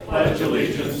pledge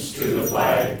allegiance to the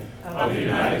flag of the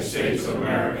United States of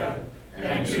America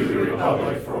and to the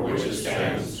republic for which it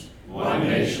stands, one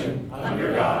nation,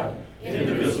 under God,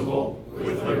 indivisible,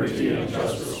 with liberty and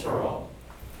justice for all.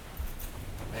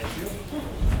 Thank you.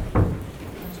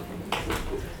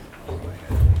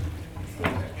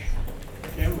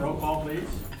 Kim, roll call, please.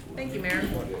 Thank you, Mayor.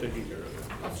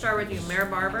 I'll start with you. Mayor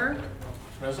Barber,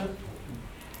 Present?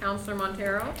 Councilor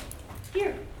Montero,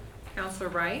 Here. Councilor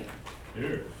Wright,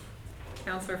 Here.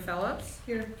 Councilor Phillips,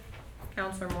 Here.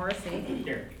 Councilor Morrissey,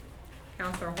 Here.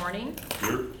 Councilor Horning,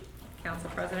 Here. Council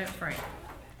President Frank.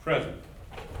 Present.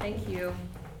 Thank you.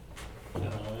 And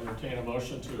I'll entertain a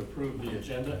motion to approve the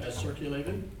agenda as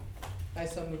circulated. I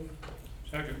so move.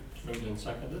 Second. Moved and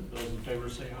seconded. Those in favor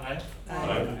say aye.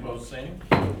 Aye. Opposed, same.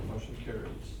 Motion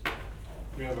carries.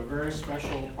 We have a very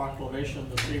special proclamation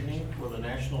this evening for the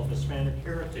National Hispanic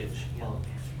Heritage Month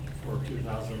for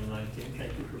 2019.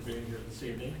 Thank you for being here this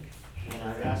evening. And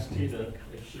I've asked Tita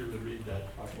if she would read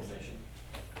that proclamation.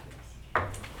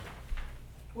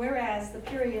 Whereas the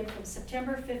period from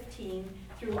September 15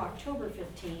 through October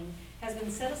 15 has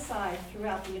been set aside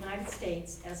throughout the United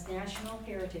States as National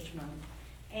Heritage Month,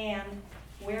 and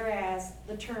whereas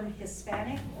the term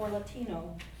Hispanic or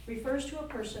Latino refers to a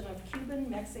person of Cuban,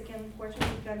 Mexican, Puerto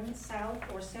Rican, South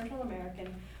or Central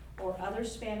American or other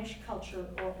Spanish culture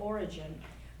or origin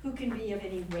who can be of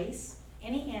any race,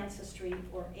 any ancestry,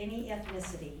 or any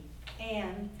ethnicity,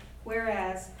 and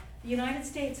whereas the United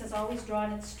States has always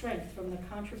drawn its strength from the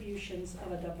contributions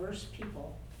of a diverse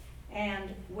people,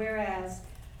 and whereas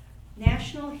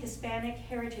National Hispanic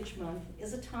Heritage Month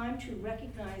is a time to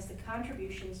recognize the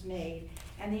contributions made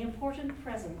and the important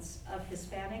presence of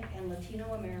Hispanic and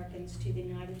Latino Americans to the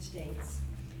United States,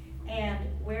 and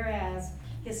whereas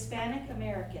Hispanic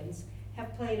Americans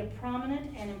have played a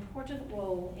prominent and important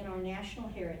role in our national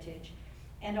heritage,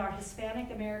 and our Hispanic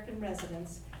American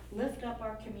residents lift up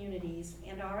our communities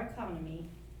and our economy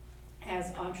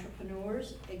as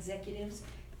entrepreneurs, executives,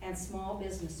 and small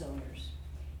business owners.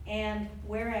 And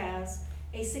whereas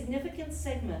a significant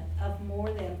segment of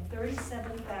more than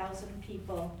 37,000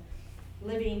 people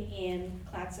living in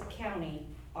Clatsop County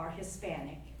are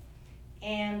Hispanic.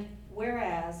 And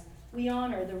whereas we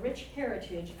honor the rich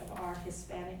heritage of our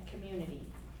Hispanic community.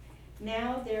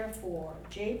 Now therefore,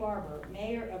 Jay Barber,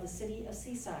 Mayor of the City of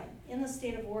Seaside in the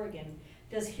state of Oregon,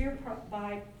 does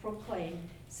hereby proclaim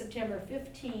September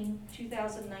 15,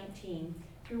 2019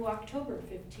 through October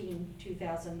 15,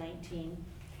 2019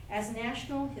 as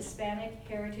National Hispanic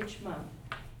Heritage Month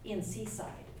in Seaside.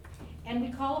 And we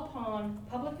call upon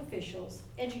public officials,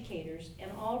 educators,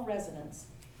 and all residents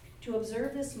to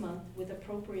observe this month with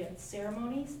appropriate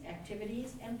ceremonies,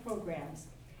 activities, and programs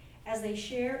as they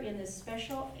share in this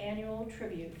special annual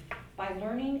tribute by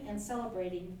learning and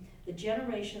celebrating the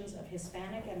generations of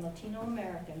Hispanic and Latino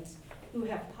Americans who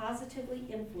have positively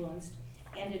influenced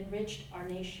and enriched our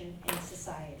nation and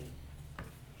society.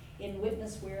 In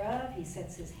witness whereof, he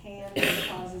sets his hand and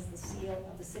causes the seal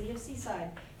of the City of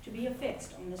Seaside to be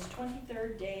affixed on this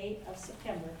 23rd day of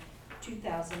September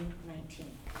 2019.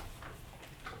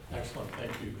 Excellent,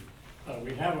 thank you.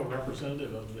 We have a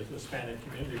representative of the Hispanic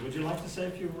community. Would you like to say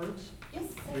a few words? Yes.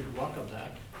 We'd welcome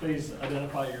that. Please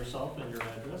identify yourself and your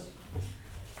address.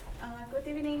 Good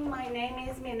evening. My name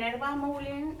is Minerva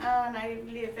Moulin, and I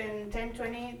live in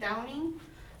 1020 Downing.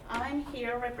 I'm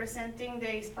here representing the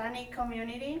Hispanic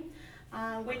community.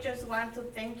 We just want to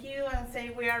thank you and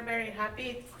say we are very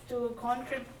happy to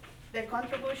the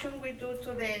contribution we do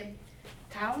to the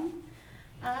town.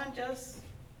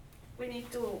 We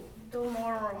need to do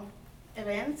more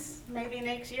events. Maybe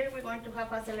next year we're going to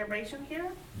have a celebration here,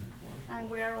 and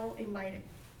we are all invited.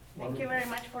 Thank you very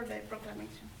much for the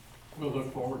proclamation. We'll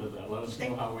look forward to that. Let us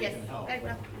know how we Yes, can help. I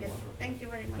will. Yes. Thank you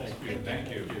very much. Thank you. Thank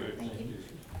you. Thank you.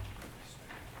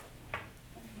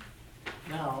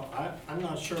 Now, I'm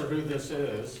not sure who this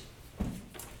is,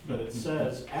 but it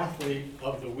says Athlete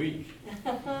of the Week. Is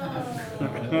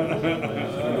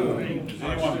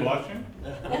anyone blushing?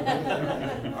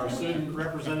 Our student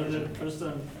representative,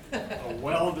 Kristen, a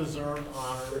well-deserved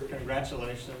honor.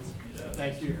 Congratulations.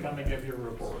 Thank you. Come and give your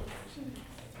report.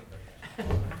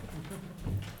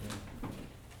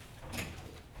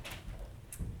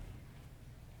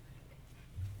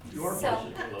 You're So-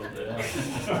 blushing a little bit.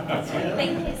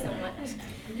 Thank you so much.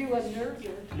 You unnerved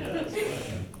her. Yes.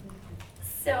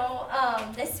 So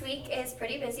this week is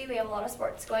pretty busy. We have a lot of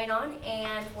sports going on,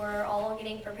 and we're all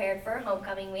getting prepared for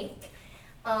homecoming week.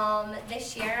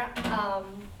 This year,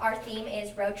 our theme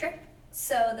is road trip.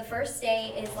 So the first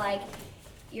day is like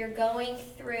you're going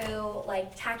through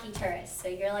like tacky tourists. So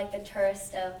you're like the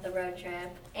tourist of the road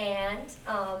trip, and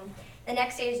The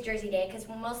next day is Jersey Day, because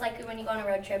most likely when you go on a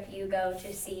road trip, you go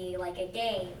to see like a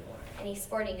game or any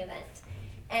sporting event.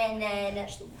 And then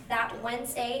that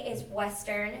Wednesday is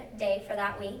Western Day for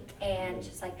that week, and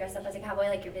just like dress up as a cowboy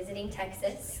like you're visiting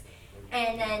Texas.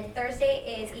 And then Thursday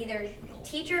is either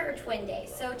teacher or twin day.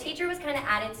 So teacher was kind of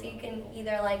added so you can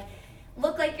either like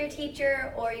look like your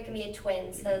teacher or you can be a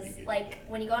twin. So it's like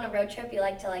when you go on a road trip, you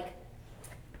like to like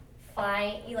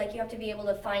you have to be able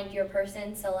to find your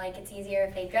person, so like it's easier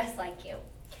if they dress like you.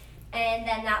 And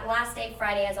then that last day,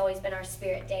 Friday, has always been our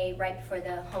spirit day right before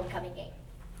the homecoming game.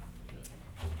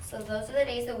 So those are the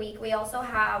days of the week. We also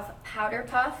have Powder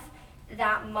Puff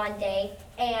that Monday,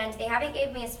 and they haven't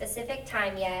given me a specific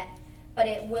time yet, but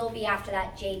it will be after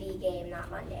that JV game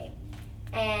that Monday.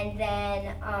 And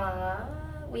then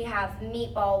we have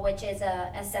Meatball, which is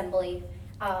a assembly.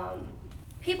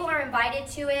 People are invited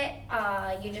to it.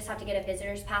 You just have to get a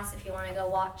visitor's pass if you want to go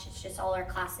watch. It's just all our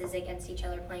classes against each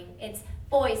other playing. It's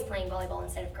boys playing volleyball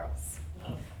instead of girls.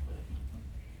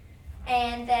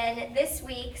 And then this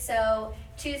week, so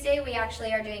Tuesday, we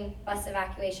actually are doing bus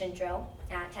evacuation drill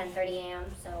at 10:30 a.m.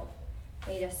 So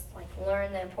we just like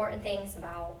learn the important things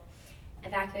about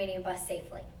evacuating a bus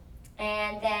safely.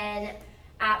 And then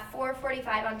at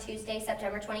 4:45 on Tuesday,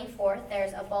 September 24th,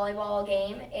 there's a volleyball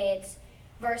game. It's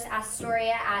versus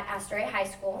Astoria at Astoria High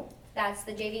School. That's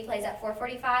the JV plays at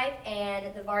 4:45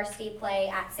 and the varsity play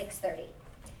at 6:30.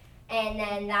 And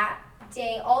then that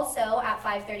day also at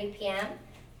 5:30 p.m.,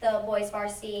 the boys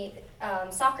varsity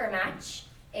soccer match.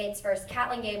 It's versus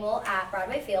Catlin Gable at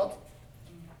Broadway Field.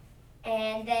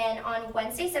 And then on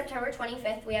Wednesday, September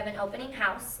 25th, we have an opening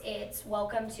house. It's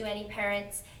welcome to any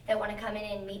parents that want to come in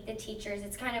and meet the teachers.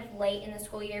 It's kind of late in the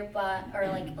school year, or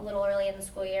like a little early in the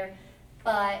school year,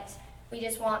 but we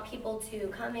just want people to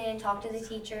come in, talk to the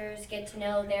teachers, get to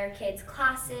know their kids'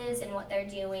 classes and what they're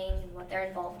doing and what they're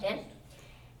involved in.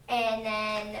 And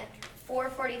then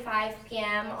 4:45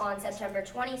 p.m. on September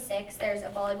 26th, there's a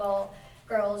volleyball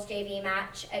girls JV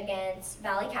match against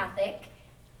Valley Catholic.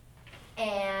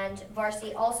 And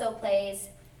varsity also plays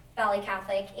Valley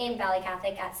Catholic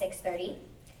at 6:30.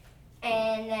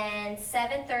 And then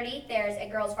 7:30, there's a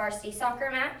girls varsity soccer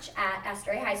match at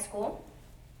Astoria High School.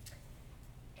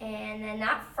 And then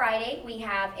that Friday, we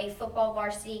have a football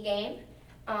varsity game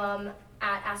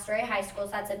at Astoria High School.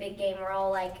 So that's a big game. We're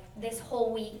all like, this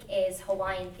whole week is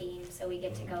Hawaiian themed, so we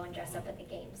get to go and dress up at the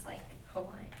games like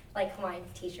Hawaiian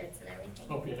t-shirts and everything.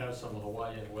 Hope you have some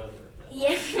Hawaiian weather.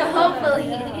 Yeah,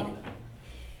 hopefully.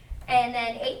 And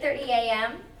then 8:30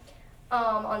 a.m.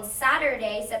 On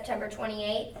Saturday, September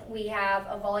 28th, we have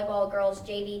a volleyball girls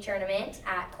JV tournament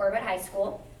at Corbett High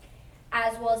School,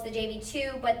 as well as the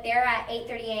JV2, but they're at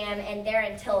 8:30 a.m. and they're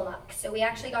in Tillamook. So we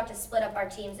actually got to split up our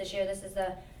teams this year.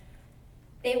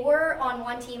 They were on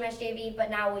one team as JV,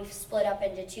 but now we've split up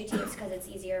into two teams because it's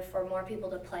easier for more people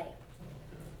to play.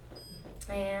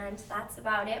 And that's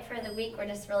about it for the week. We're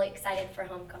just really excited for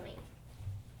homecoming.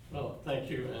 Well, thank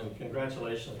you and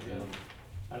congratulations again.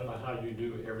 I don't know how you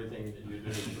do everything that you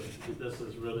do, but this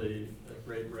is really a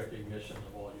great recognition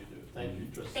of all you do. Thank you,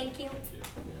 Tristan. Thank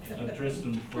you.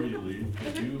 Tristan, before you leave,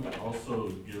 could you also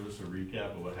give us a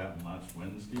recap of what happened last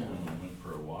Wednesday when we went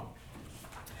for a walk?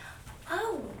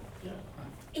 Oh, Yeah.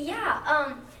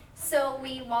 yeah. So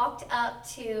we walked up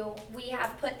we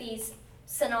have put these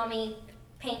tsunami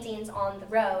paintings on the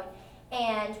road,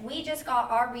 and we just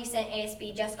got, our recent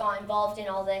ASB just got involved in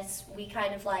all this. We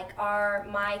kind of like,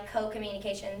 my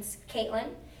co-communications, Caitlin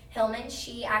Hillman,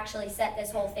 she actually set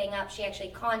this whole thing up. She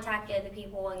actually contacted the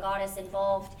people and got us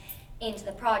involved into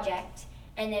the project.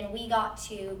 And then we got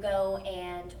to go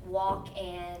and walk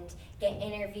and get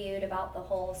interviewed about the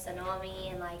whole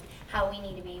tsunami and like how we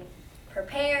need to be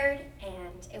prepared.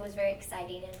 And it was very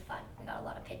exciting and fun. We got a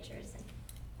lot of pictures. And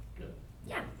Good.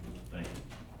 yeah. Thank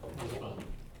you. It was fun.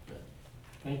 Good.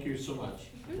 Thank you so much.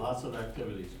 Lots of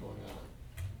activities going on.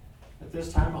 At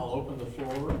this time, I'll open the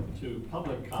floor to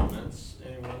public comments.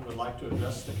 Anyone would like to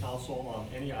address the council on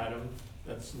any item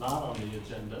that's not on the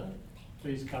agenda,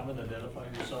 please come and identify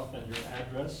yourself and your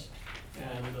address,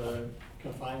 and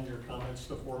confine your comments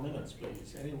to 4 minutes,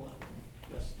 please. Anyone?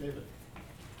 Yes, David.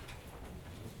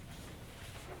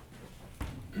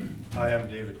 Hi, I'm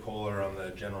David Kohler. I'm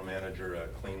the general manager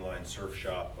at Clean Line Surf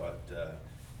Shop at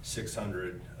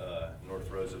 600 North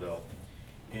Roosevelt.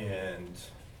 And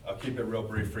I'll keep it real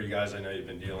brief for you guys. I know you've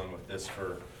been dealing with this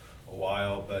for a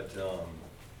while, but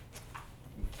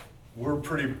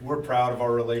we're proud of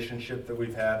our relationship that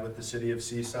we've had with the city of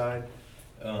Seaside.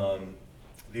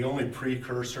 The only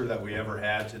precursor that we ever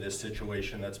had to this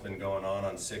situation that's been going on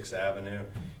 6th Avenue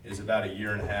is about 1.5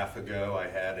 years ago. I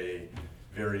had a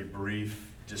very brief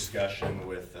discussion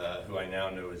with who I now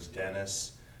know as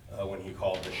Dennis when he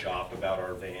called the shop about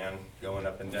our van going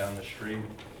up and down the street.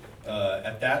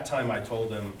 At that time, I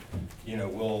told him, you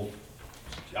know,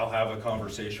 I'll have a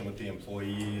conversation with the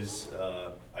employees.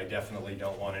 I definitely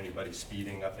don't want anybody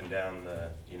speeding up and down the,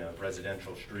 you know,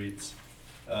 residential streets.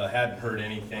 Hadn't heard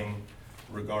anything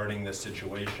regarding the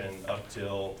situation up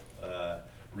till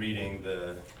reading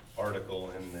the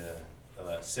article in the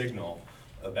Signal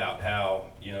about how,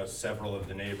 you know, several of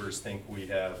the neighbors think we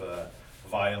have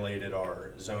violated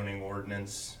our zoning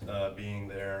ordinance being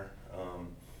there.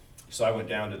 So I went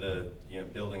down to the, you know,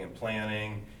 building and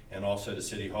planning and also to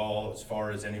City Hall. As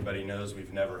far as anybody knows,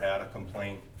 we've never had a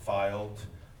complaint filed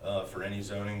for any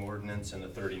zoning ordinance in the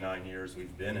 39 years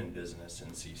we've been in business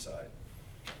in Seaside.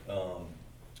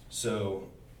 So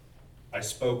I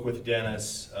spoke with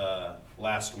Dennis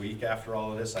last week after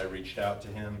all of this. I reached out to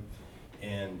him,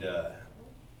 and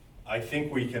I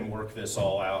think we can work this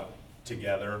all out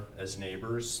together as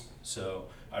neighbors. So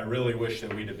I really wish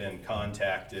that we'd have been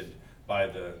contacted by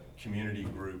the community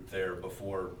group there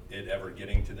before it ever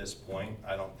getting to this point.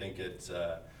 I don't think it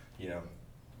you know,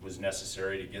 was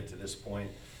necessary to get to this point.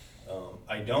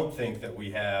 I don't think that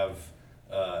we have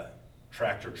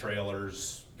tractor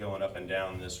trailers going up and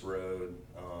down this road,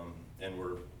 and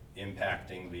we're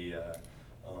impacting the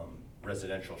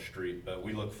residential street, but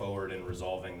we look forward in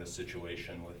resolving the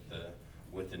situation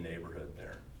with the neighborhood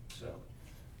there. So,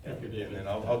 Thank you, David. and then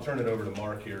I'll turn it over to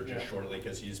Mark here just shortly,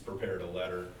 because he's prepared a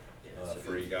letter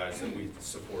for you guys that we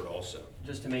support also.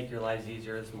 Just to make your lives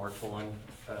easier, this is Mark Fullen,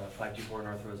 524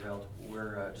 North Roosevelt.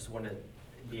 We're just wanted to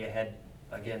be ahead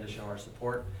again to show our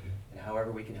support and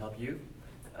however we can help you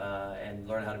and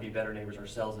learn how to be better neighbors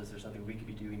ourselves. Is there something we could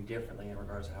be doing differently in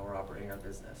regards to how we're operating our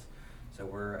business? So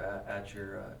we're at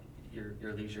your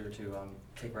leisure to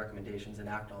take recommendations and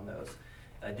act on those.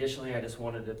 Additionally, I just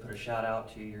wanted to put a shout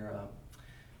out to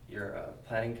your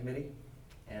planning committee,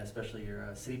 and especially your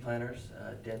city planners,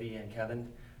 Debbie and Kevin,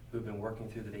 who've been working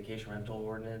through the vacation rental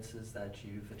ordinances that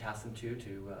you've tasked them to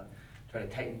try to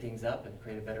tighten things up and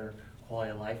create a better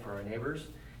quality of life for our neighbors.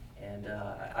 And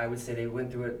I would say they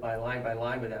went through it by line,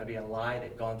 but that would be a lie.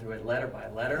 They've gone through it letter by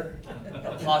letter,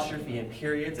 apostrophe and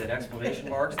periods and exclamation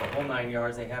marks, the whole 9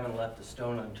 yards. They haven't left a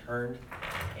stone unturned,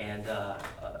 and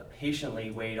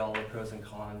patiently weighed all the pros and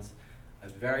cons. I'm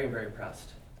very, very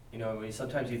impressed. You know,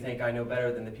 sometimes you think I know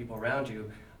better than the people around you.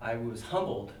 I was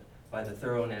humbled by the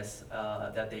thoroughness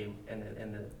that they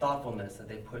and the thoughtfulness that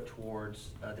they put towards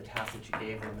the task that you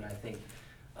gave them, and I think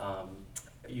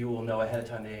you will know ahead of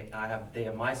time they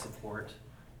have my support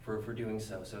for doing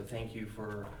so. So thank you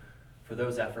for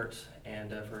those efforts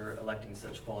and for electing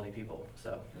such quality people.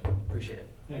 So appreciate it.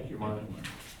 Thank you, Mark.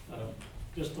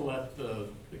 Just to let the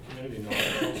community know,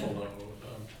 the council know,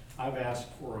 I've asked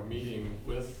for a meeting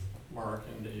with Mark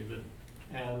and David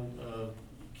and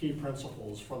key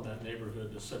principals from that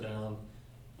neighborhood to sit down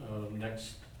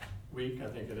next week, I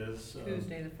think it is.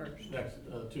 Tuesday the 1st. Next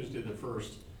Tuesday the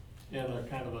 1st, in a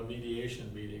kind of a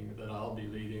mediation meeting that I'll be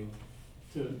leading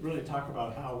to really talk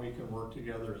about how we can work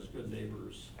together as good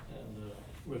neighbors. And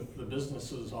with the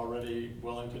businesses already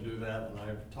willing to do that, and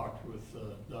I've talked with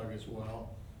Doug as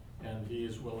well, and he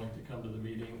is willing to come to the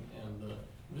meeting, and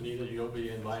Benita, you'll be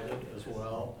invited as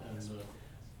well.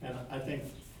 And I think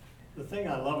the thing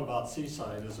I love about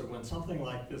Seaside is that when something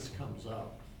like this comes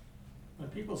up, when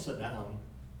people sit down,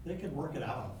 they can work it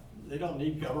out. They don't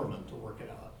need government to work it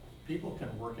out. People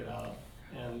can work it out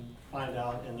and find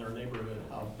out in their neighborhood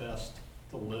how best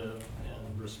to live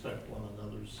and respect one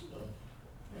another's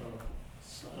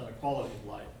quality of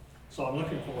life. So I'm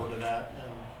looking forward to that,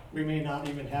 and we may not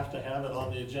even have to have it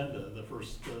on the agenda the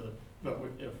first, but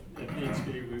if it needs to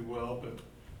be, we will, but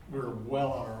we're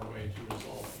well on our way to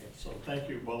resolving it. So thank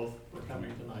you both for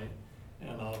coming tonight,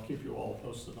 and I'll keep you all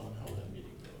posted on how that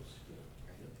meeting goes.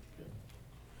 Good.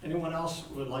 Anyone else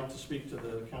would like to speak to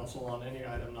the council on any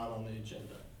item not on the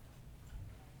agenda?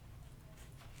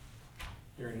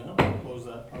 Hearing none, I'll close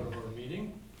that part of our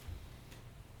meeting.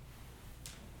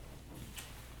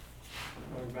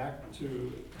 Going back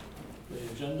to the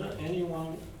agenda,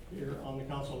 anyone here on the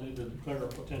council need to declare a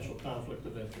potential conflict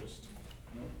of interest?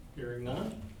 No. Hearing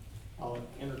none, I'll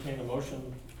entertain a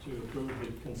motion to approve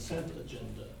the consent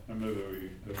agenda. I move that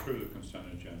we approve the consent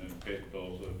agenda and pay the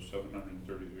bills of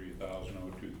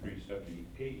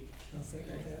 $733,023.78. I'll second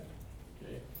that.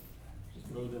 Okay, just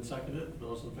moved and seconded.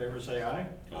 Those in favor say aye.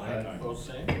 Aye. Opposed,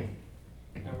 same.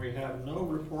 And we have no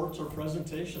reports or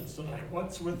presentations tonight.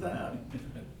 What's with that?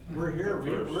 We're here, we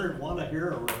want to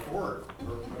hear a report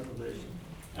or a presentation.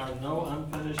 No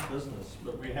unfinished business,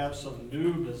 but we have some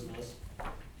new business.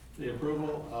 The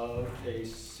approval of a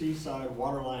Seaside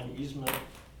waterline easement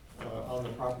on the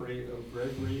property of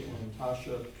Gregory and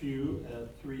Tasha Pugh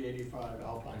at 385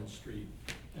 Alpine Street.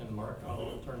 And Mark,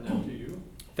 I'll turn that to you.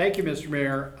 Thank you, Mr.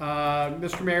 Mayor.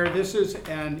 Mr. Mayor, this is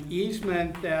an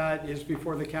easement that is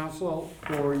before the council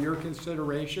for your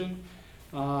consideration.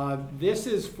 This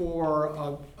is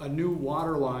for a new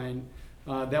water line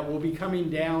that will be coming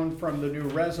down from the new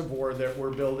reservoir that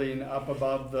we're building up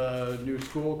above the new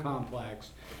school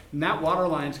complex. And that water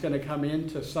line's gonna come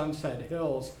into Sunset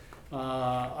Hills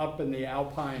up in the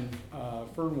Alpine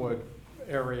Fernwood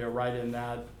area, right in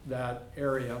that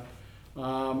area.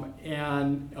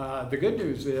 The good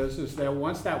news is that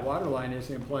once that water line is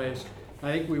in place,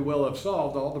 I think we will have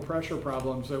solved all the pressure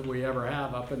problems that we ever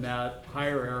have up in that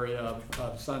higher area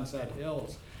of Sunset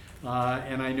Hills.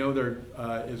 And I know there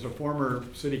is a former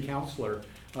city councilor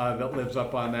that lives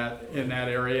up in that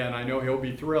area, and I know he'll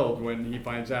be thrilled when he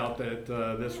finds out that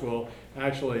this will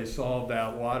actually solve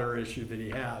that water issue that he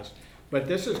has. But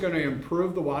this is going to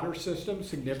improve the water system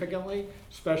significantly,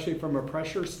 especially from a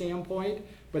pressure standpoint.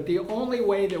 But the only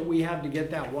way that we have to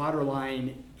get that water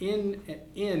line in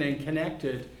and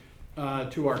connected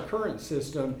to our current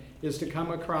system is to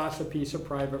come across a piece of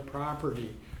private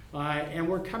property. And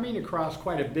we're coming across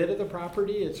quite a bit of the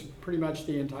property. It's pretty much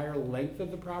the entire length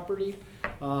of the property.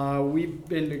 We've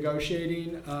been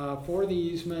negotiating for the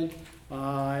easement,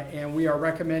 and we are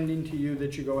recommending to you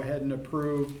that you go ahead and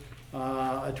approve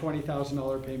a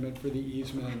 $20,000 payment for the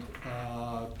easement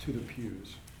to the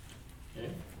Pews. Okay.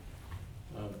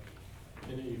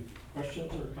 Any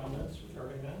questions or comments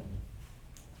regarding that?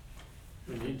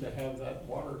 We need to have that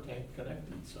water tank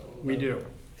connected, so. We do.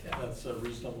 That's a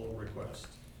reasonable request.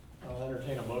 I'll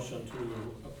entertain a motion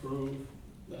to approve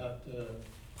that,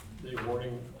 the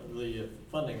awarding, the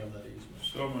funding of that easement.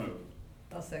 So moved.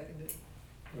 I'll second it.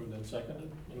 Moved and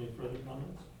seconded. Any further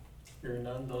comments? Hearing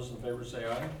none, those in favor say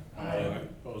aye. Aye.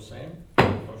 Opposed, same.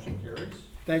 Motion carries.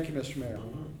 Thank you, Mr. Mayor.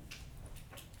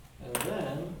 And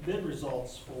then bid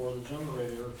results for the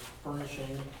generator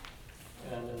furnishing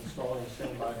and installing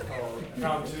standby power.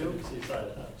 Round two.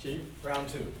 Seaside, Chief? Round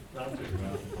two. Round two.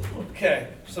 Okay,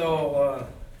 so,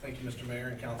 thank you, Mr. Mayor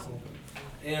and Council.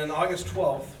 In August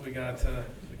 12th, we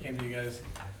came to you guys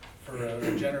for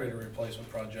a generator replacement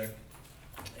project.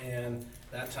 And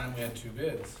that time we had two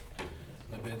bids.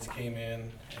 The bids came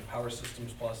in, and Power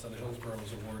Systems Plus out of Hillsborough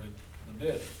was awarded the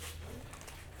bid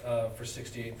for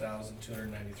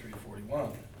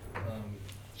 $68,293.41.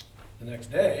 The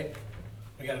next day,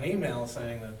 we got an email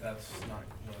saying that that's not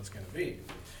what it's gonna be.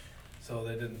 So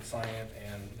they didn't sign it,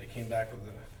 and they came back with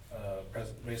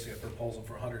basically a proposal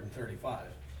for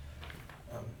 $135.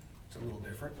 It's a little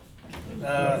different.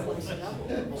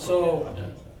 So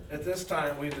at this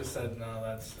time, we just said, no,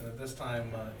 at this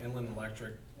time, Inland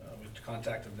Electric, we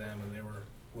contacted them, and they were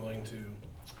willing to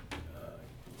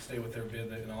stay with their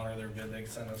bid and honor their bid they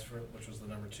sent us for, which was the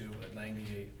number 2 at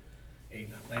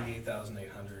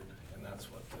 $98,800, and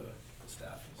that's what the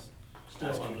staff is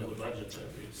Still under the budget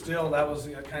that we. Still, that was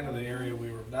kind of the area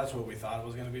that's what we thought it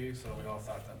was gonna be, so we all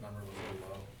thought that number was a little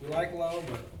low. We like low,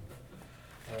 but.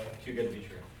 Too good to be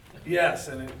true. Yes,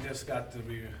 and it just got to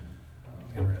be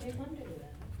interesting.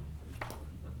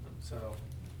 So,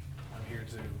 I'm here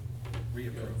to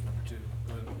reapprove number 2.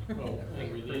 Go ahead. Well,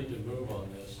 and we need to move on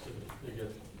this to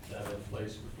get that in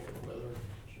place before the weather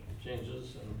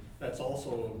changes. And that's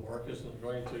also, Mark isn't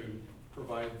going to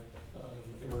provide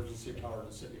emergency power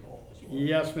to City Hall as well.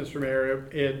 Yes, Mr. Mayor.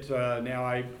 Now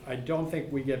I don't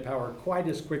think we get power quite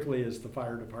as quickly as the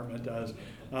fire department does.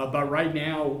 But right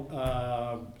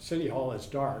now, City Hall is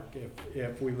dark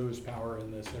if we lose power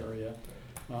in this area.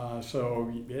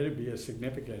 So it'd be a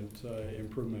significant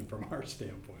improvement from our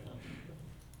standpoint.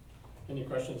 Any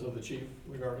questions of the chief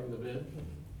regarding the bid?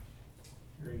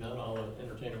 Hearing none, I'll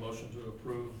entertain a motion to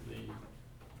approve the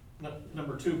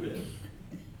number 2 bid.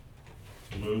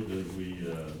 Move that we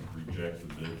reject the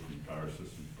bid from Power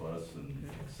Systems Plus and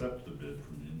accept the bid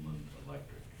from Inland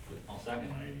Electric. I'll second.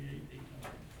 $98,800.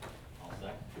 I'll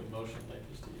second. Good motion, thank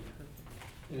you, Steve.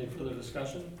 Any further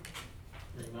discussion?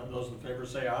 Hearing none, those in favor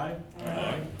say aye.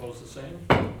 Aye. Opposed, the same.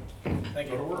 Thank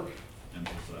Go to you. work.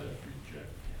 Emphasize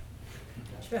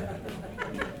reject.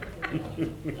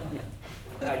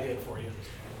 I did for you.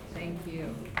 Thank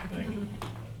you. Thank you.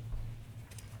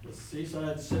 The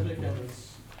Seaside Civic and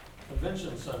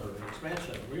Convention Center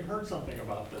expansion. We've heard something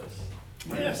about this.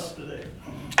 Bring us Yes. up to date.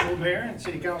 Old Mayor and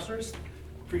City Councilors,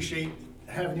 appreciate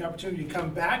having the opportunity to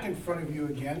come back in front of you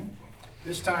again.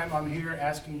 This time I'm here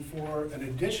asking for an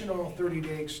additional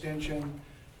 30-day extension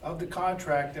of the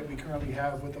contract that we currently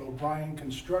have with O'Brien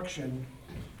Construction.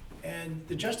 And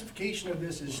the justification of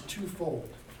this is twofold.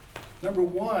 Number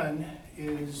one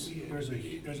is there's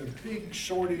a big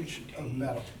shortage of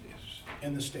metal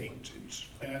in the state.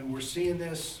 And we're seeing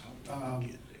this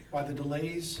by the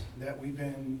delays that we've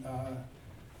been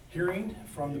hearing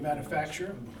from the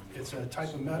manufacturer. It's a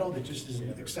type of metal that just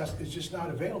isn't it's just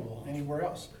not available anywhere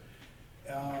else.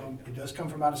 It does come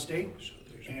from out of state,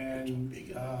 and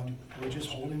we're just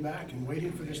holding back and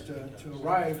waiting for this to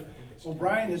arrive.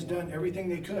 O'Brien has done everything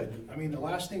they could. I mean, the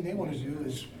last thing they want to do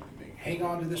is hang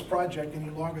on to this project any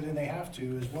longer than they have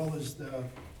to, as well as the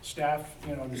staff,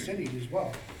 the city as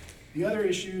well. The other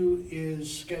issue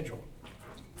is schedule.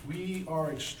 We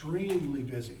are extremely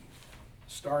busy,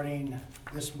 starting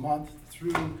this month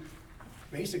through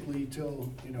basically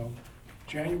till,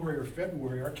 January or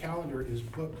February. Our calendar is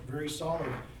booked very solid,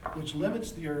 which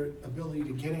limits your ability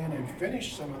to get in and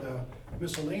finish some of the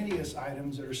miscellaneous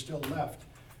items that are still left.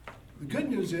 The good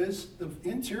news is the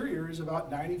interior is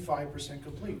about 95%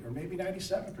 complete, or maybe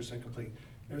 97% complete.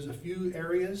 There's a few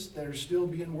areas that are still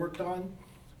being worked on.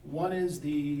 One is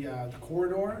the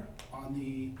corridor on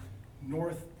the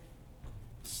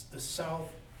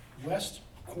southwest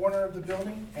corner of the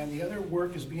building, and the other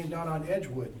work is being done on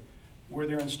Edgewood, where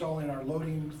they're installing our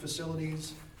loading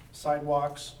facilities,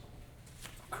 sidewalks,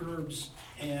 curbs,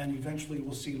 and eventually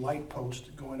we'll see light posts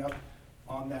going up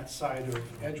on that side of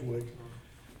Edgewood.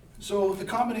 So the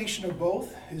combination of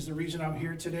both is the reason I'm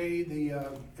here today.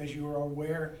 As you are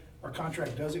aware, our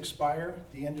contract does expire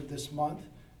at the end of this month,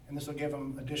 and this will give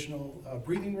them additional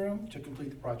breathing room to complete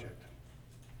the project.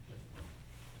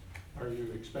 Are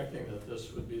you expecting that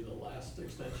this would be the last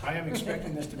extension? I am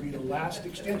expecting this to be the last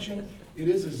extension. It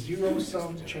is a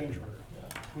zero-sum change order,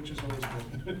 which is always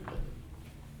good.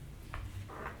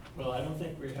 Well, I don't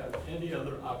think we have any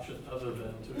other option other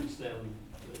than to extend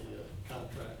the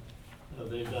contract.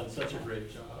 They've done such a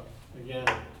great job. Again,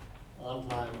 on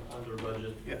time, under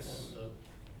budget. Yes. And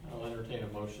I'll entertain a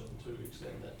motion to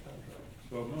extend that contract.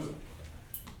 So moved.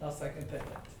 I'll second that.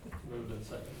 Moved and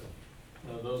seconded.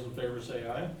 Those in favor say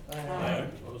aye. Aye.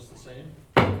 Opposed, the same.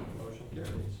 Motion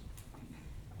carries.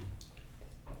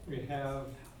 We have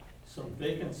some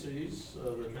vacancies,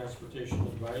 the Transportation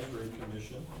Advisory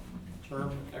Commission,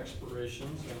 term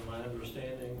expirations, and my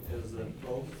understanding is that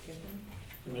both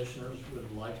commissioners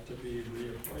would like to be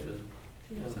reappointed.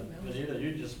 And Benita,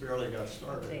 you just barely got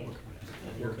started, and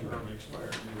your term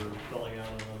expired. You were filling out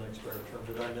an unexpired term.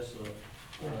 Did I miss a?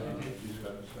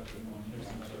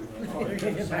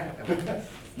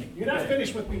 You're not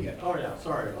finished with me yet. Oh, yeah,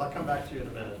 sorry. I'll come back to you in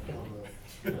a minute on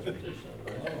the Transportation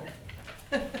Advisory.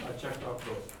 I checked off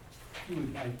both.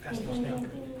 I passed those down.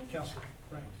 Counselor,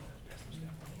 right.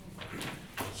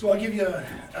 So I'll give you,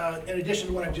 in addition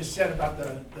to what I just said about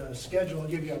the schedule, I'll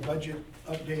give you a budget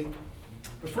update.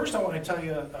 But first I want to tell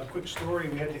you a quick story.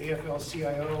 We had the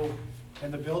AFL-CIO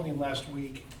in the building last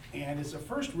week, and it's the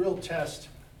first real test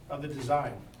of the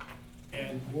design.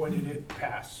 And boy, did it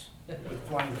pass with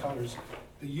flying colors.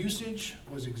 The usage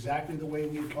was exactly the way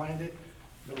we had planned it.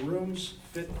 The rooms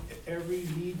fit every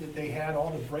need that they had, all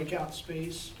the breakout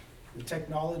space. The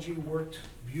technology worked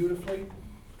beautifully.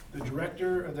 The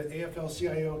director of the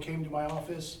AFL-CIO came to my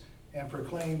office and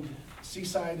proclaimed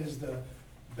Seaside is the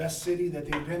best city that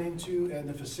they've been into, and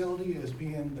the facility as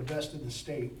being the best in the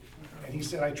state. And he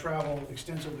said, I travel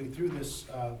extensively through this,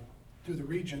 through the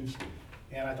regions,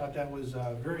 and I thought that was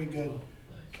very good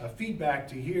feedback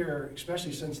to hear,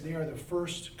 especially since they are the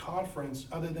first conference,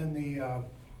 other than the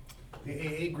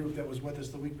AA group that was with us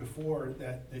the week before,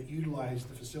 that utilized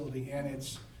the facility and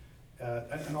its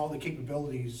and all the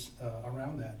capabilities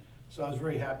around that. So I was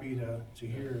very happy to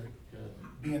hear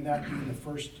being the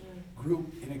first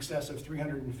group in excess of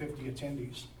 350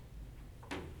 attendees.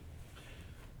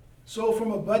 So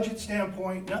from a budget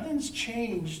standpoint, nothing's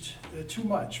changed too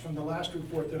much from the last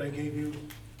report that I gave you.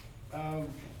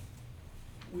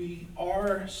 We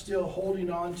are still holding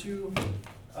on to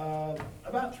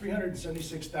about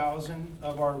 $376,000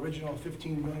 of our original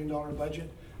 $15 million budget,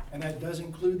 and that does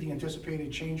include the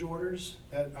anticipated change orders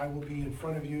that I will be in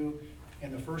front of you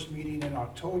in the first meeting in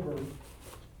October,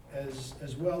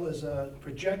 as well as a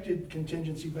projected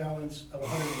contingency balance of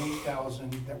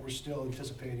 $108,000 that we're still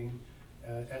anticipating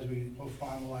as we will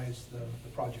finalize the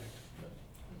project.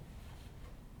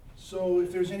 So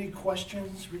if there's any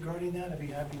questions regarding that, I'd be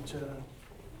happy to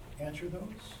answer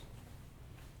those.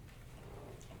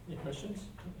 Any questions?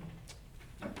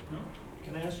 No?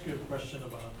 Can I ask you a question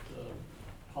about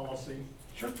policy?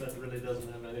 Sure. That really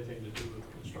doesn't have anything to do with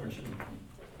construction.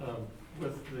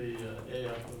 With the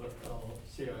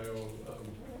AFL-CIO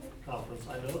conference,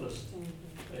 I noticed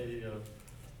a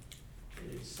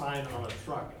sign on a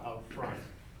truck out front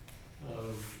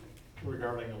of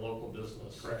regarding a local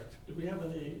business. Correct. Do we have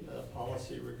any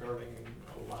policy regarding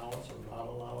allowance or not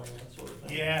allowing that sort of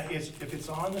thing? Yeah, if it's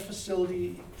on the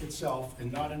facility itself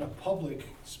and not in a public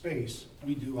space,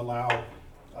 we do allow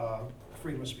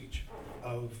freedom of speech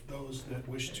of those that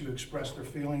wish to express their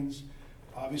feelings.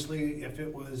 Obviously, if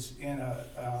it was in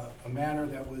a manner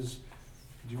that was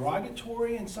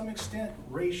derogatory in some extent,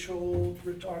 racial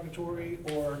derogatory,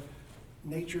 or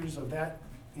natures of that,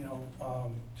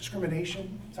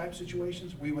 discrimination type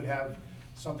situations, we would have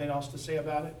something else to say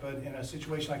about it. But in a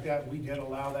situation like that, we did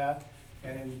allow that,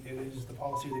 and it is the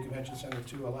policy of the convention center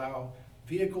to allow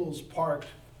vehicles parked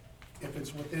if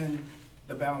it's within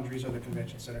the boundaries of the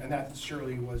convention center, and that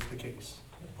surely was the case.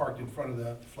 Parked in front of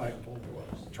the flagpole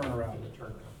turnaround. In the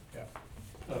turnaround. Yeah.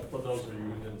 For those of you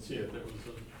who didn't see it, there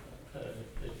was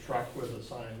a truck with a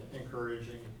sign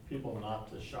encouraging people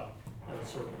not to shop at a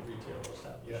certain retail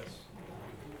establishment. Yes.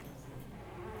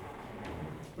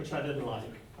 Which I didn't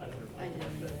like. I didn't like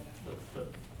that.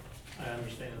 But I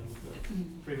understand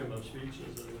that freedom of speech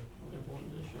is an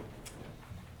important issue.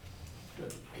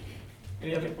 Good.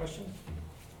 Any other questions?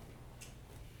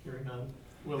 Hearing none.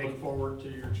 We'll look forward to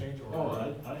your change order.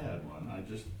 Oh, I had one. I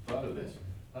just thought of this.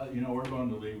 We're going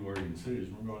to League of Oregon Cities.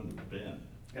 We're going to Bend.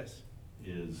 Yes.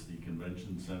 Is the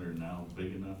convention center now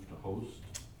big enough to host?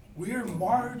 We're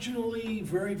marginally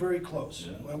very, very close.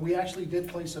 Yeah. We actually did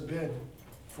place a bid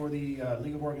for the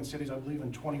League of Oregon Cities, I believe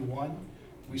in '21.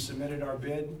 We submitted our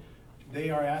bid. They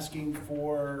are asking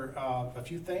for a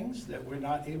few things that we're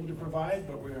not able to provide,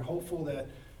 but we're hopeful that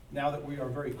now that we are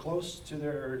very close to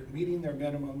their meeting their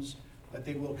minimums, that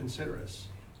they will consider us.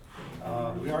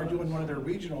 We are doing one of their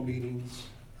regional meetings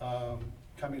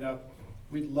coming up.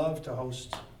 We'd love to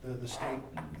host the state,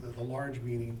 the large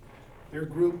meeting. Their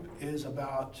group is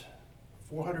about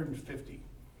 450.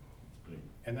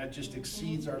 And that just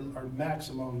exceeds our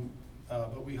maximum,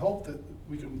 but we hope that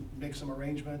we can make some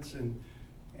arrangements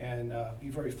and be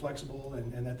very flexible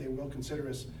and that they will consider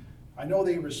us. I know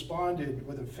they responded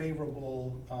with a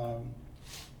favorable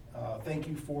thank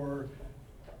you for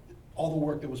all the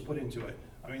work that was put into it.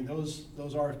 I mean, those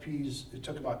RFPs, it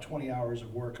took about 20 hours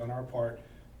of work on our part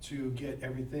to get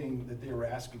everything that they were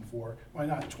asking for. Well,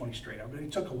 not 20 straight hours, but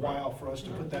it took a while for us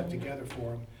to put that together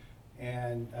for them.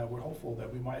 And we're hopeful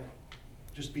that we might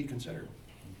just be considered.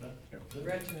 Okay.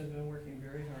 Gretchen has been working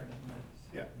very hard on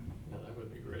this. Yeah. Yeah, that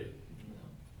would be great.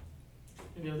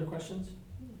 Any other questions?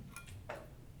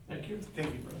 Thank you.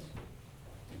 Thank you.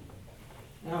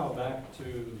 Now, back to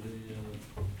the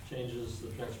changes, the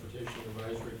Transportation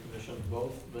Advisory Commission.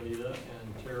 Both Benita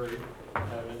and Terry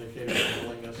have indicated their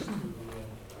willingness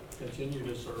to continue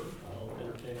to serve. I'll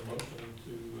entertain a motion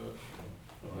to.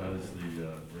 As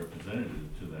the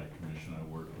representative to that commission, I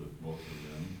worked with both of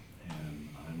them, and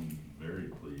I'm very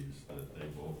pleased that they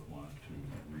both want to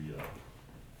re-up.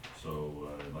 So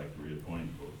I'd like to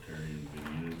reappoint both Terry and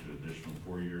Benita to additional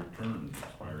 4-year terms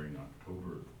expiring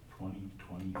October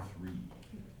 2023.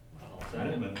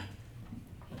 Heineman.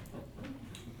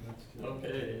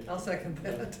 Okay. I'll second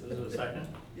that. Is it a second?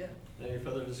 Yeah. Any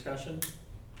further discussion?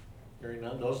 Hearing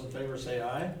none, those in favor say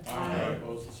aye. Aye.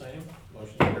 Opposed, the same.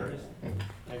 Motion carries.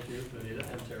 Thank you, Benita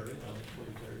and Terry. I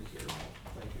believe Terry's here.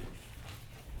 Thank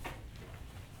you.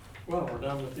 Well, we're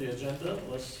done with the agenda.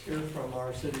 Let's hear from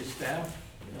our city staff,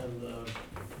 and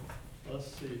let's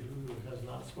see who has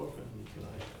not spoken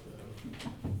tonight.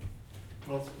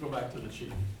 Let's go back to the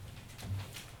chief.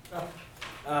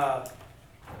 I'm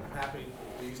happy,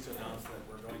 pleased to announce that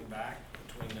we're going back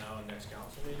between now and next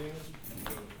council meeting to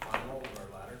the final of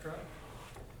our ladder truck.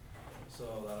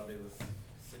 So that'll be the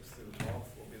 6th through the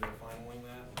 12th, we'll be there finaling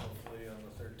that, and hopefully on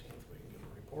the 13th we can get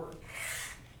a report.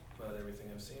 But everything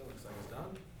I've seen looks like it's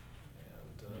done,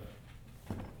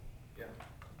 and, yeah,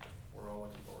 we're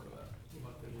all looking forward to that.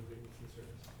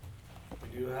 We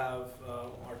do have,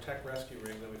 our tech rescue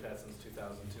rig that we've had since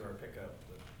 2002, our pickup,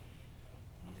 that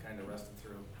kind of rusted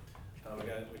through.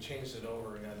 We changed it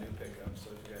over and got a new pickup, so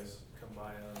if you guys come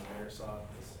by on the mayor saw it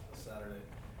this Saturday.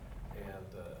 And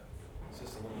it's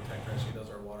just a little tech rescue, does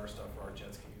our water stuff for our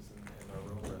jet skis and our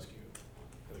road rescue,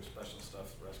 other special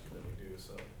stuff rescue that we do.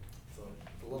 So it's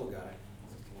a little guy,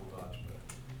 it's just a little Dodge, but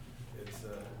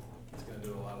it's gonna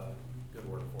do a lot of good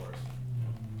work for us.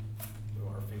 So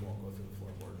our feet won't go through the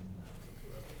floorboard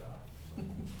at the dock.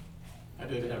 I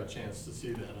did have a chance to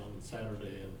see that on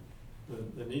Saturday, and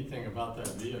the neat thing about that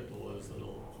vehicle is that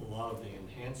a lot of the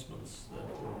enhancements that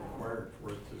were required for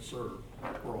it to serve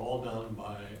were all done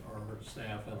by our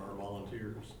staff and our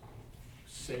volunteers,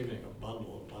 saving a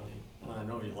bundle of money. And I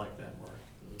know you like that, Mark.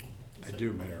 I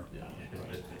do, Mayor. Yeah,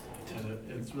 right. And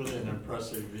it's really an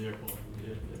impressive vehicle.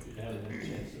 If you had a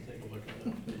chance to take a look at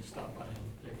it, please stop by and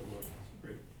take a look. It's a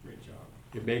great, great job.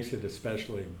 It makes it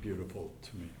especially beautiful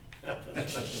to me.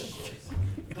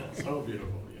 So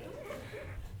beautiful, yeah.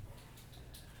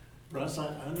 Russ, I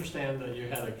understand that you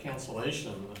had a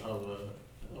cancellation of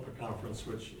a conference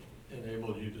which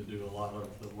enabled you to do a lot of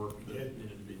the work that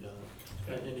needed to be done.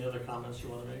 Any other comments you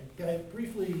want to make? Yeah,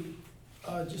 briefly,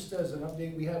 just as an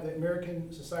update, we have the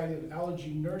American Society of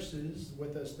Allergy Nurses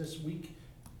with us this week.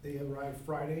 They arrived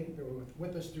Friday. They were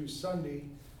with us through Sunday.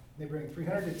 They bring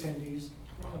 300 attendees.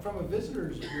 And from a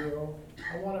visitors bureau,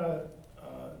 I want to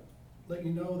let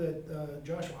you know that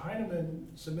Joshua Heineman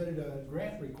submitted a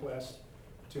grant request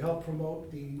to help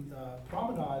promote the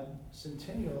Promenade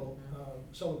Centennial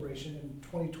celebration in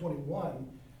 2021,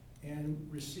 and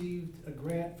received a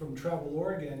grant from Travel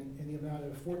Oregon in the amount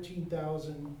of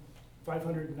 $14,590.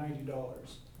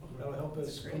 That'll help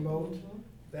us promote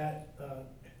that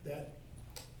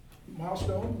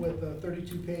milestone with a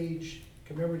 32-page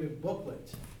commemorative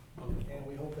booklet. And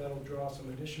we hope that'll draw some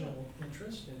additional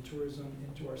interest in tourism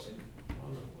into our city.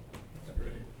 Wonderful. That's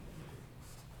great.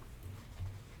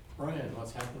 Brian,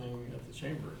 what's happening at the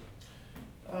chamber?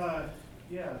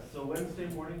 Yeah, so Wednesday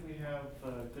morning we have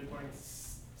Good Morning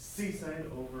Seaside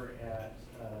over at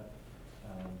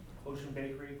Ocean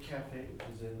Bakery Cafe, which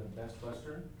is in the Best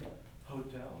Western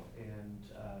Hotel. And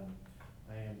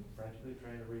I am frantically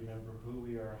trying to remember who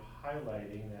we are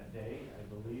highlighting that day. I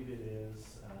believe it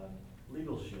is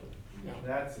Legal Shield. Yeah.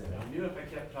 That's it. I knew if I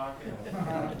kept talking.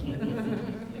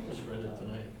 Just read it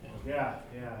tonight. Yeah,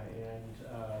 and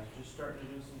just starting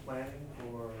to do some planning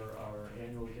for our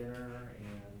annual dinner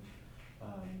and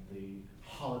the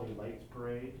Holiday Lights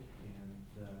Parade and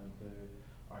the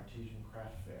Artesian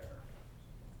Craft Fair.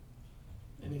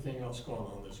 Anything else going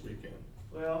on this weekend?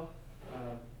 Well,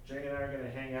 Jay and I are going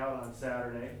to hang out on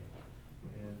Saturday,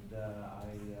 and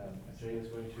Jay is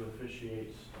going to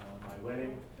officiate my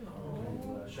wedding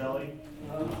with Shelley.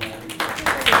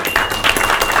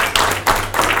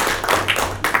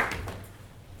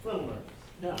 Little nervous.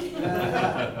 Yeah.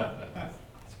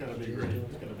 It's gonna be great.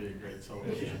 It's gonna be a great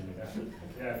celebration.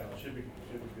 Yeah, no, it should be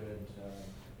good.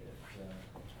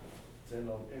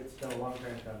 It's been a long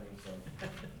time coming, so.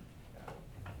 Yeah.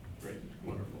 Great,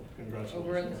 wonderful. Congratulations.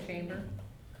 Over in the chamber?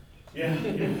 Yeah.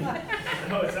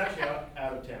 No, it's actually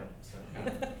out of town, so.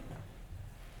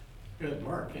 Good.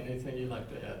 Mark, anything you'd like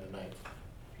to add tonight?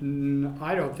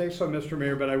 I don't think so, Mr.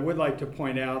 Mayor, but I would like to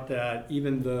point out that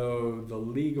even though the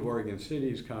League of Oregon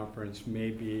Cities Conference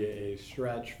may be a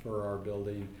stretch for our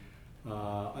building,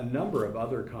 a number of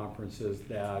other conferences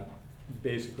that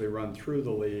basically run through the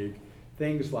league,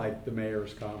 things like the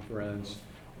Mayor's Conference,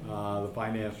 the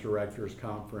Finance Directors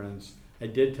Conference. I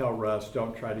did tell Russ,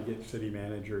 don't try to get city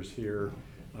managers here.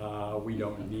 We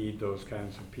don't need those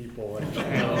kinds of people in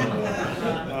town.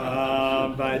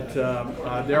 But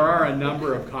there are a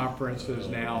number of conferences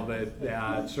now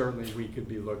that certainly we could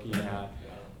be looking at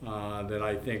that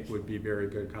I think would be very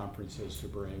good conferences to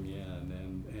bring in.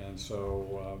 And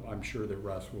so I'm sure that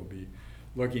Russ will be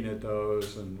looking at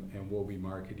those and we'll be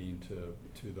marketing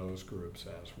to those groups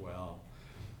as well.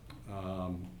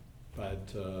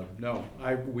 No,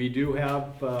 we do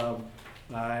have,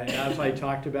 as I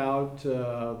talked about,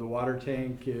 the water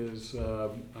tank is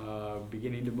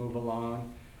beginning to move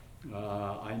along.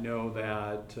 I know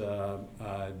that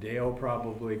Dale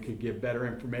probably could give better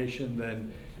information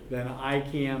than I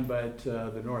can, but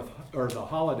the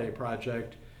Holiday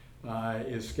Project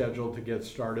is scheduled to get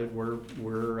started. We're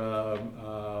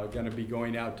going to be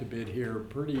going out to bid here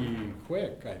pretty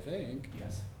quick, I think.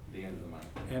 Yes, the end of the month.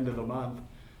 End of the month.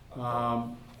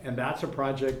 And that's a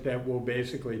project that will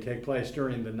basically take place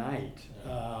during the night,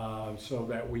 so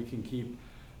that we can keep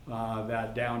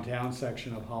that downtown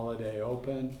section of Holiday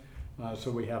open. So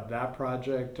we have that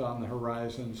project on the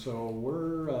horizon. So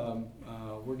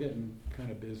we're getting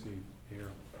kind of busy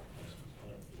here.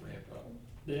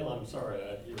 Dale, I'm sorry,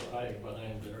 you were hiding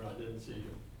behind there. I didn't see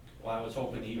you. Well, I was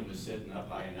hoping he was sitting up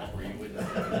high enough where you wouldn't.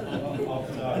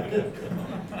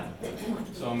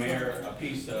 So Mayor, a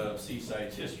piece of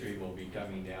Seaside's history will be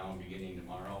coming down beginning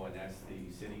tomorrow, and that's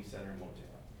the City Center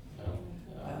Motel.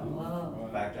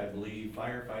 In fact, I believe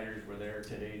firefighters were there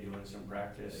today doing some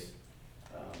practice.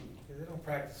 They don't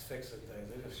practice fixing things,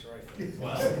 they destroy things.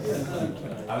 Well,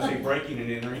 I would say breaking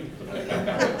and entering.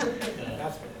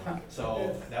 That's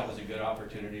So that was a good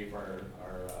opportunity for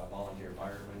our volunteer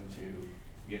firemen to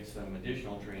get some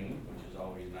additional training, which is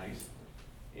always nice.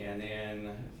 And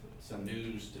then some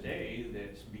news today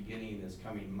that's beginning this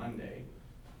coming Monday,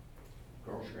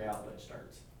 grocery outlet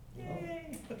starts.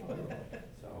 Yay!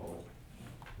 So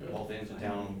both ends of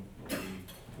town will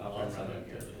be outside of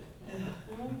here.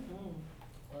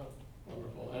 Wow,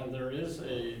 wonderful. And there is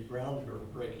a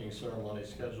groundbreaking ceremony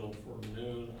scheduled for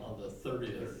noon on the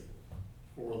 30th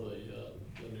for the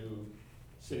new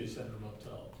city center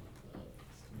motel.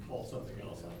 Called something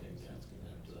else, I think, after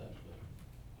that, but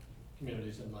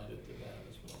community's invited to that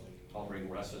as well. I'll bring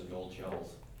Russ's gold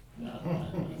shells. Yeah,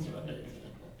 that's right.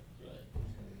 Right.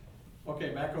 Okay,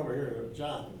 back over here,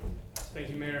 John. Thank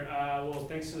you, Mayor. Well,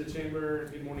 thanks to the Chamber,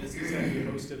 Good Morning Seaside, we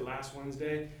hosted last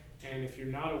Wednesday. And if you're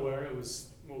not aware, it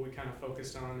was what we kind of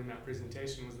focused on in that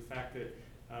presentation was the fact that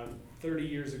 30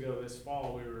 years ago this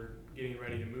fall, we were getting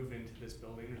ready to move into this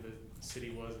building, or the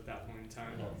city was at that point in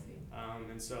time.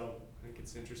 And so I think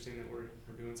it's interesting that we're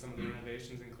doing some of the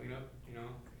renovations and cleanup, you know,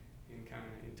 in kind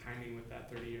of in timing with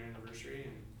that 30-year anniversary.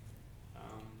 And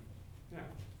yeah,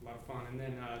 a lot of fun. And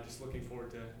then just looking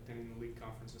forward to attending the league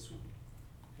conference this week.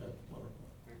 Good, wonderful.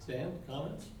 Thanks. Dan,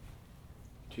 comments?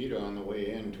 Tita on the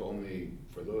way in told me,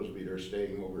 for those of you that are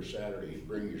staying over Saturday,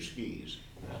 bring your skis.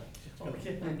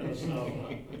 Okay.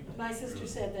 My sister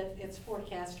said that it's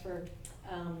forecast for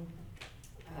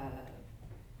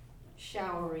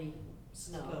showery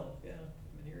snow. Yeah,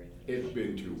 I've been hearing that. It's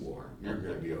been too warm. You're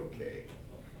gonna be okay.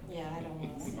 Yeah, I don't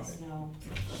want to see snow.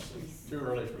 Too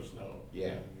early for snow.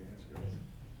 Yeah.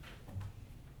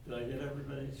 Did I get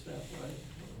everybody's stuff right?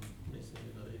 Let me see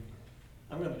anybody.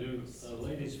 I'm gonna do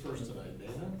ladies first tonight,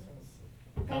 Dana.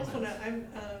 I just wanna,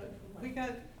 we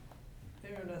got,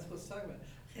 maybe we're not supposed to talk about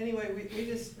it. Anyway, we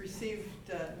just received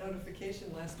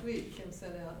notification last week, Kim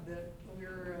sent out that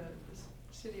we're,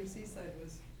 the city of Seaside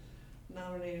was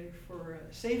nominated for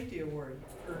a safety award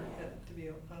to be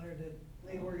honored at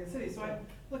Lake Oregon City. So I'm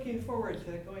looking forward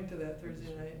to going to that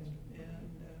Thursday night and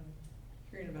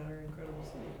hearing about our incredible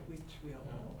city, which we all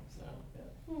know, so.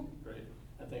 Yeah. Great.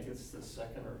 I think it's the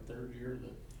second or third year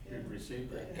that Yeah. we've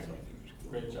received that. Yeah. So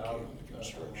great job.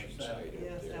 Construction staff. site up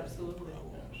Yes, there. absolutely.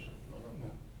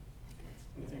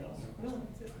 Anything else? No,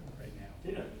 that's it. Right now.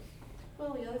 Tina?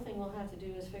 Well, the other thing we'll have to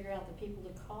do is figure out the people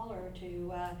to call her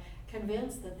to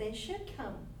convince that they should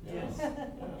come. Yes.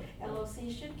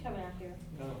 LOC should come out here.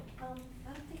 No. I don't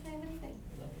think they have anything.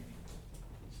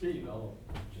 Steve, I'll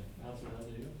answer that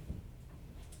to you.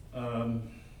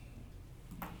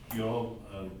 You all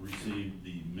received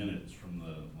the minutes from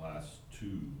the last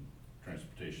two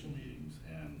transportation meetings,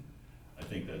 and I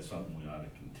think that's something we ought to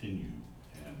continue,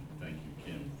 and thank you,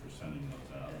 Kim, for sending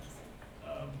those out.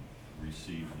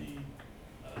 Received the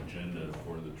agenda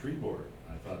for the tree board.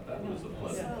 I thought that was a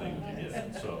pleasant thing to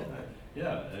get. So,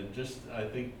 yeah, I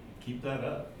think keep that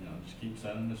up, you know, just keep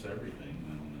sending us everything,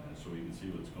 and so we can see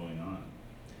what's going on.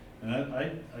 And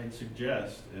I'd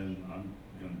suggest, and I'm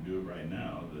gonna do it right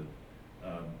now, that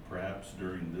perhaps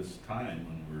during this time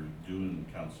when we're doing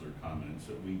counselor comments,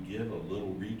 that we give a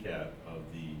little recap of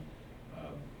the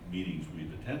meetings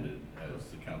we've attended as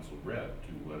the council rep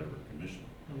to whatever commission.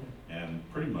 And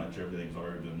pretty much everything's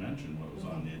already been mentioned, what was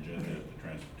on the agenda at the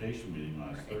transportation meeting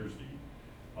last Thursday.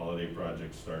 Holiday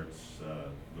project starts,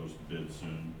 goes to bid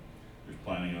soon. There's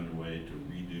planning underway to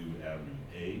redo Avenue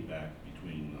A back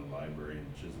between the library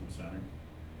and Chisholm Center.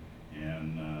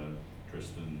 And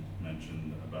Tristan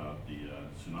mentioned about the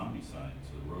tsunami signs,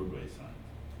 the roadway signs.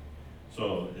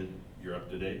 So you're up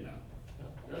to date now.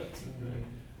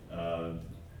 Good.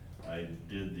 I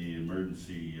did the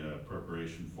emergency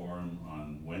preparation forum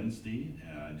on Wednesday,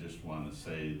 and I just want to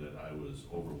say that I was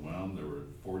overwhelmed. There were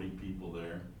 40 people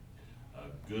there.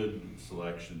 A good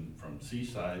selection from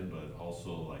Seaside, but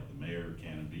also like the mayor of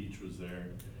Cannon Beach was there,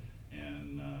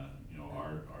 and you know,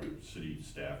 our city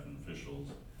staff and officials,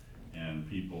 and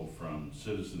people from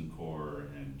Citizen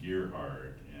Corps and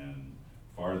Gearhart and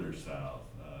farther south.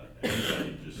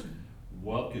 Everybody just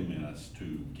welcoming us to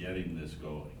getting this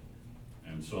going.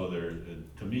 And so there,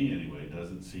 to me anyway,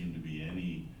 doesn't seem to be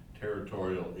any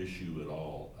territorial issue at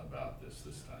all about this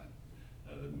time.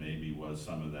 There maybe was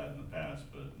some of that in the past,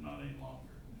 but not any longer.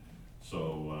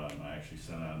 So I actually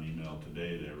sent out an email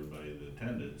today to everybody that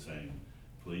attended saying,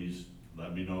 please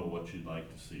let me know what you'd like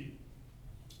to see.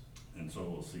 And so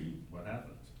we'll see what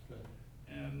happens. Good.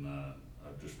 And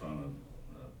just on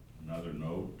another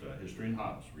note, History and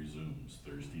Hops resumes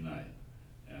Thursday night.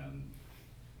 And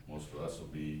most of us will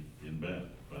be in bed,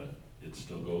 but it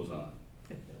still goes on.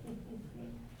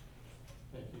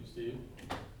 Thank you, Steve.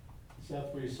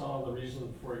 Seth, we saw the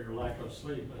reason for your lack of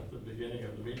sleep at the beginning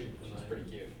of the meeting tonight. It's pretty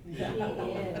cute. Yeah.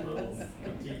 Yes. Little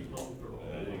petite little girl.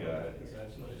 There you got it.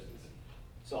 Congratulations.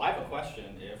 So I have a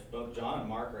question. If both John and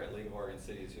Mark are at League of Oregon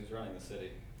Cities, who's running the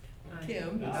city?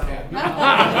 Kim. I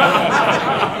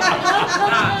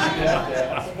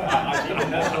even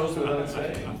that knows without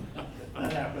saying.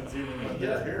 That happens. happens even when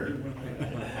they're here.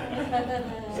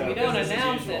 So we don't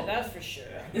announce it, that's for sure.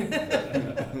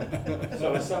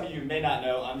 So as some of you may not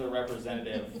know, I'm the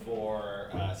representative for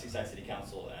Seaside City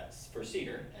Council for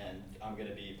Cedar, and I'm going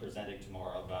to be presenting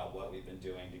tomorrow about what we've been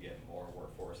doing to get more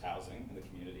workforce housing in the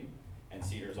community. And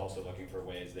Cedar's also looking for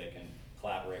ways they can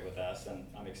collaborate with us, and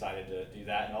I'm excited to do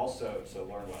that, and also to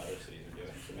learn what other cities are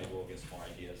doing, so maybe we'll get some more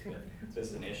ideas. But this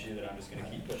is an issue that I'm just gonna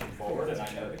keep pushing forward, and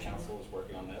I know the council is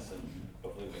working on this, and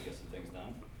hopefully we can get some things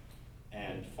done.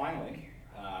 And finally,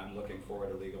 I'm looking forward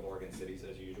to League of Oregon Cities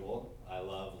as usual. I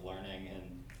love learning,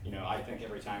 and I think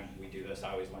every time we do this,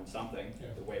 I always learn something,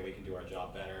 the way we can do our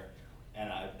job better.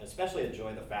 And I especially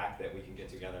enjoy the fact that we can get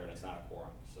together and it's not a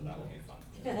quorum, so that will be fun.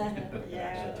 We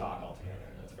actually talk all together,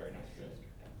 that's very nice.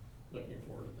 Looking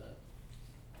forward to that.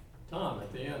 Tom,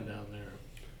 at the end down there.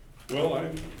 Well, I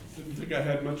didn't think I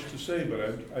had much to say,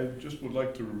 but I just would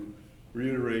like to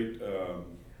reiterate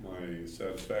my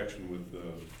satisfaction with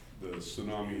the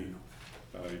tsunami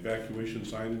evacuation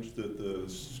signage that the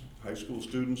high school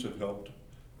students have helped.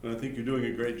 And I think you're doing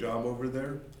a great job over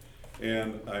there.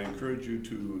 And I encourage you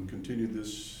to continue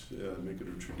this, make it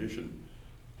a tradition,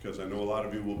 because I know a lot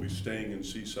of you will be staying in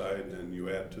Seaside, and you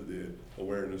add to the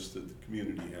awareness that the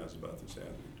community has about this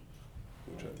hazard,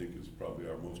 which I think is probably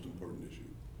our most important issue.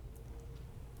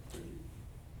 Thank you.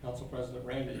 Council President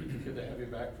Randy, good to have you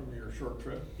back from your short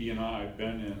trip. I've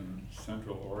been in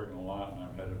Central Oregon a lot, and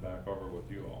I'm headed back over with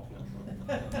you all.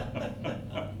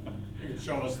 You can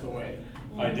show us the way.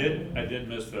 I did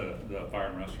miss the fire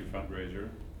and rescue fundraiser,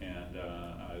 and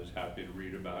I was happy to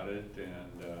read about it,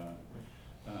 and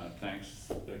thanks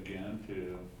again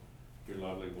to your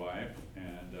lovely wife,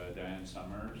 and Diane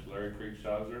Summers, Larry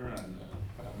Kriegshauser, and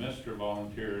Mr.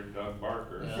 Volunteer Doug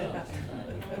Barker. Yeah.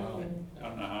 I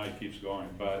don't know how he keeps going,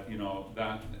 but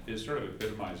that it sort of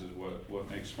epitomizes what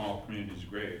makes small communities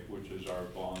great, which is our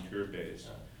volunteer base,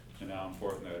 and how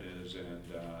important that is, and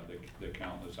the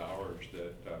countless hours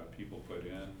that people put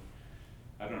in.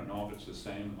 I don't know if it's the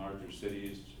same in larger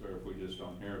cities or if we just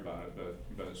don't hear about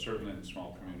it, but certainly in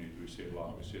small communities we see it a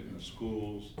lot. We see it in the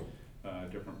schools,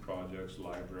 different projects,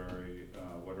 library,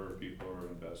 whatever people are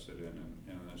invested in,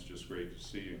 and it's just great to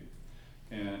see.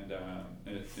 And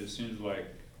it seems like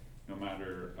no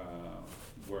matter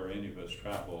where any of us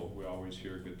travel, we always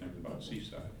hear good things about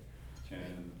Seaside.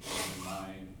 And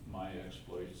my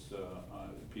exploits,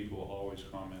 people always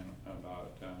comment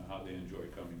about how they enjoy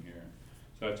coming here.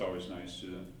 So that's always nice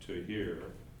to hear.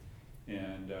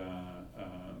 And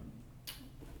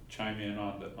chime in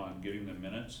on getting the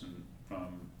minutes and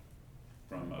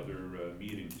from other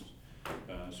meetings.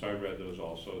 So I read those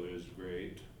also. It is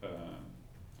great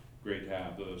to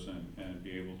have those and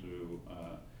be able to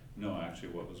know actually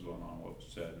what was going on, what was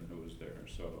said, and who was there.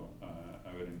 So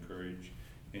I would encourage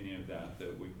any of that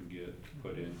we can get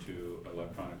put into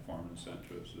electronic form and sent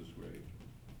to us is great.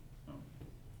 So,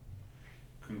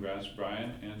 congrats,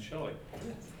 Brian and Shelley.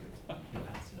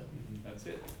 That's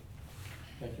it.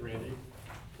 Thank you, Randy.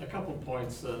 A couple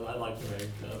points that I'd like to make.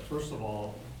 First of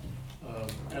all,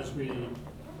 as we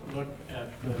look at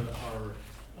our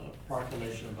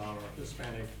proclamation about our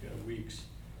Hispanic weeks,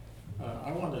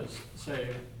 I want to say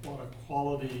what a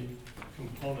quality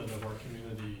component of our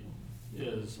community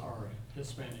is our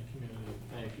Hispanic community.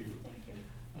 Thank you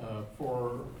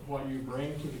for what you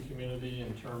bring to the community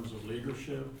in terms of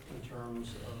leadership, in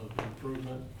terms of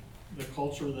improvement, the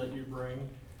culture that you bring.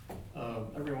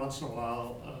 Every once in a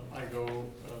while, I go,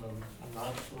 I'm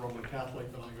not Roman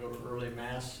Catholic, but I go to early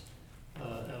Mass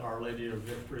at Our Lady of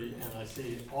Victory, and I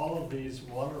see all of these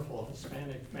wonderful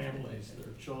Hispanic families,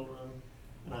 their children,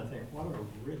 and I think, what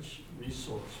a rich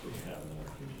resource we have in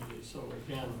our community. So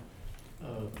again,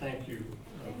 thank you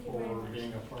for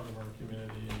being a part of our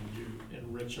community, and you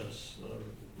enrich us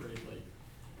greatly.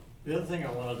 The other thing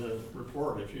I wanted to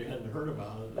report, if you hadn't heard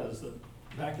about it, is that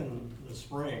back in the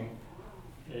spring,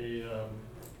 a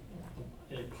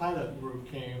pilot group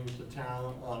came to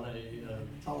town on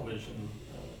a television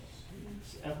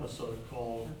episode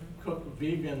called Cook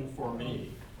Vegan for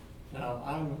Me. Now,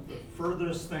 I'm the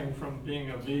furthest thing from being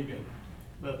a vegan,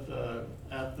 but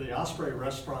at the Osprey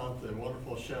restaurant, the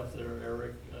wonderful chef there,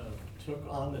 Eric, took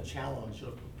on the challenge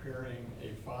of preparing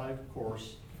a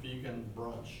 5-course vegan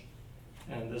brunch.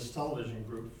 And this television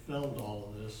group filmed all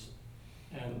of this,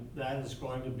 and that is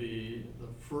going to be the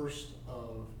first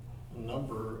of a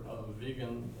number of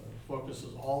vegan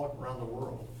focuses all around the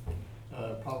world.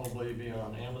 Probably be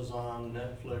on Amazon,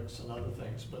 Netflix, and other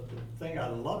things. But the thing I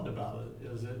loved about it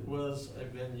is it was a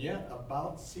vignette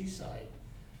about Seaside.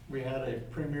 We had a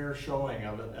premiere showing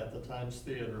of it at the Times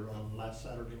Theater on last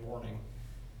Saturday morning.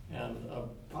 And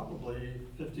probably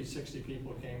 50, 60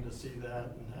 people came to see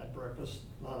that and had breakfast,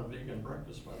 not a vegan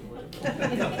breakfast, by the way.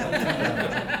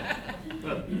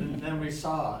 But then we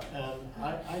saw it, and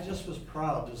I just was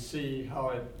proud to see how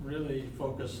it really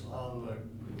focused on the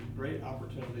great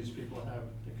opportunities people have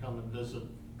to come and visit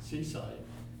Seaside.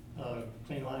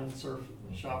 Clean Line Surf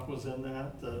Shop was in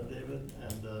that, David,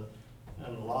 and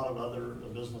a lot of other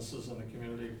businesses in the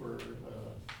community where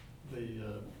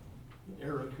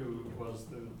Eric, who was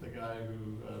the guy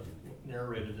who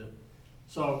narrated it.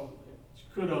 So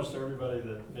kudos to everybody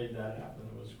that made that happen.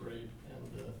 It was great.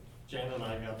 And Jan and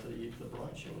I got to eat the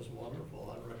brunch. It was wonderful.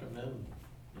 I recommend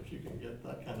if you can get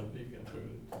that kind of vegan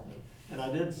food. And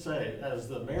I did say, as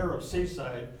the mayor of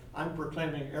Seaside, I'm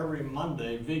proclaiming every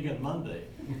Monday Vegan Monday.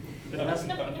 It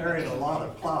hasn't carried a lot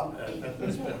of clout at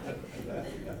this point.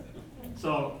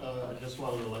 So I just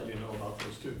wanted to let you know about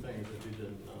those two things if you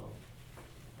didn't know.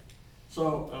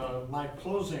 So my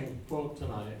closing quote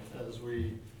tonight, as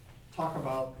we talk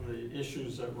about the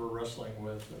issues that we're wrestling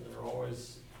with, and they're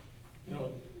always, you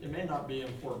know, it may not be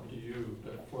important to you,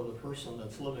 but for the person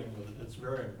that's living with it, it's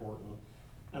very important.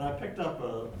 And I picked up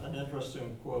an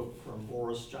interesting quote from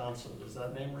Boris Johnson. Does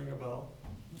that name ring a bell?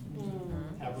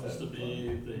 Mm-hmm. Happens to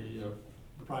be the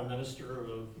Prime Minister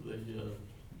of the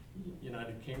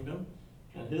United Kingdom.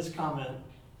 And his comment,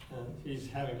 and he's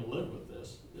having to live with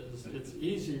this, is it's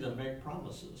easy to make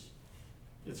promises.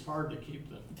 It's hard to keep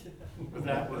them. With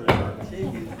that, we're adjourned.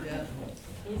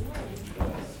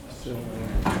 So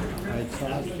I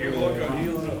thought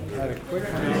had a quick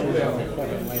message on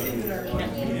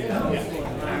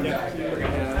the